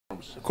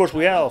Of course,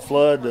 we had a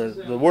flood,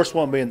 the worst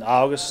one being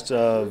August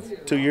of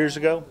 2 years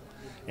ago.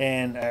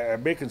 And our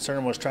big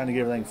concern was trying to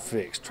get everything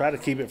fixed, try to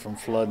keep it from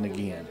flooding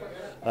again.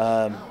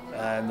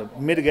 And the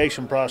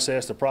mitigation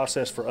process, the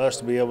process for us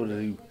to be able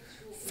to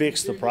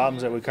fix the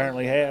problems that we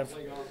currently have,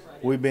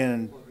 we've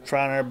been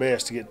trying our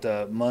best to get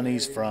the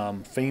monies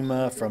from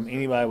FEMA, from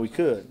anybody we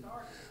could.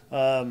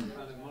 A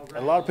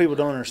lot of people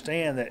don't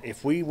understand that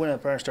if we went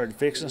up there and started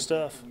fixing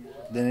stuff,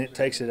 then it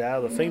takes it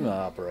out of the FEMA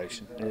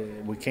operation.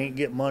 We can't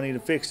get money to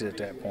fix it at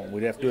that point.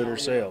 We'd have to do it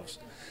ourselves.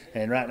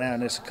 And right now in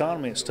this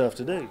economy, it's tough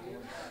to do.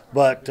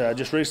 But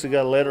just recently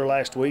got a letter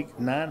last week,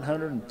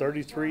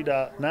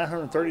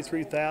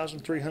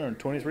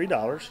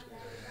 $933,323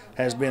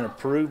 has been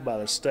approved by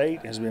the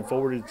state, has been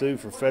forwarded through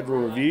for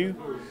federal review.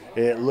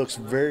 It looks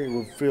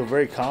we feel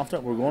very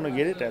confident we're going to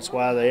get it. That's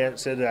why they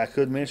said that I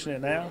could mention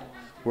it now.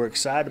 We're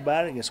excited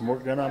about it. Get some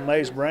work done on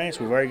Mays Branch.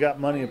 We've already got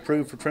money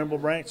approved for Trimble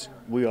Branch.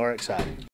 We are excited.